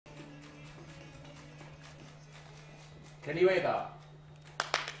Can you hear that?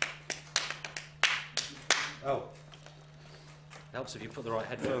 Oh. Helps if you put the right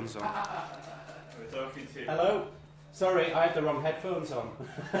headphones on. Hello? Sorry, I had the wrong headphones on.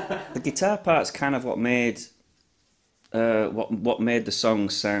 The guitar part's kind of what made the song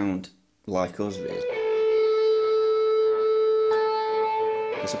sound like us, really.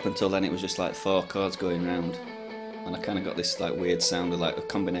 Because up until then it was just like 4 chords going round, and I kind of got this like weird sound of like a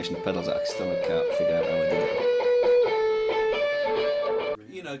combination of pedals that I still can't figure out how I did it.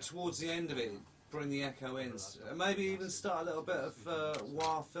 You know, towards the end of it, bring the echo in. Maybe even start a little bit of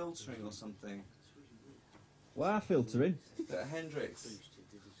wah filtering or something. Wah filtering? Bit of Hendrix.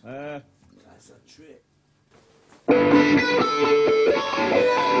 That's a trick. Yeah.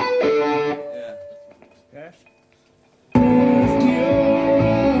 Yeah.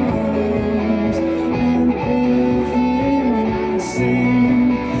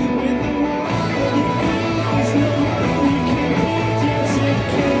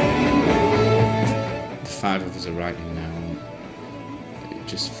 The 5 of us are writing now, and it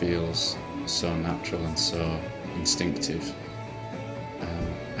just feels so natural and so instinctive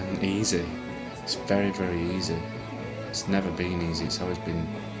and easy. It's very, very easy. It's never been easy. It's always been,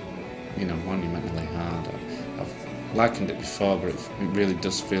 you know, monumentally hard. I've likened it before, but it really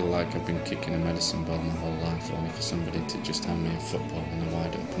does feel like I've been kicking a medicine ball my whole life, only for somebody to just hand me a football and a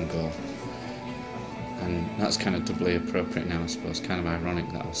wide open goal. And that's kind of doubly appropriate now, I suppose. Kind of ironic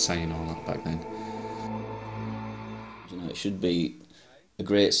that I was saying all that back then. You know, it should be a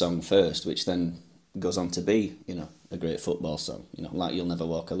great song first, which then goes on to be, you know, a great football song. You know, like You'll Never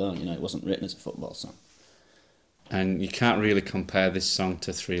Walk Alone. You know, it wasn't written as a football song. And you can't really compare this song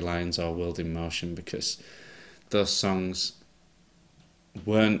to Three Lions or World in Motion, because those songs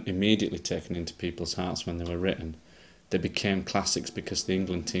weren't immediately taken into people's hearts when they were written. They became classics because the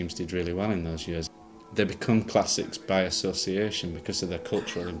England teams did really well in those years. They become classics by association because of their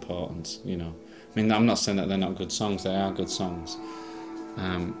cultural importance, you know. I mean, I'm not saying that they're not good songs, they are good songs.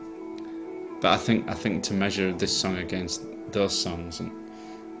 But I think to measure this song against those songs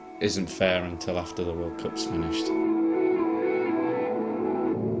isn't fair until after the World Cup's finished.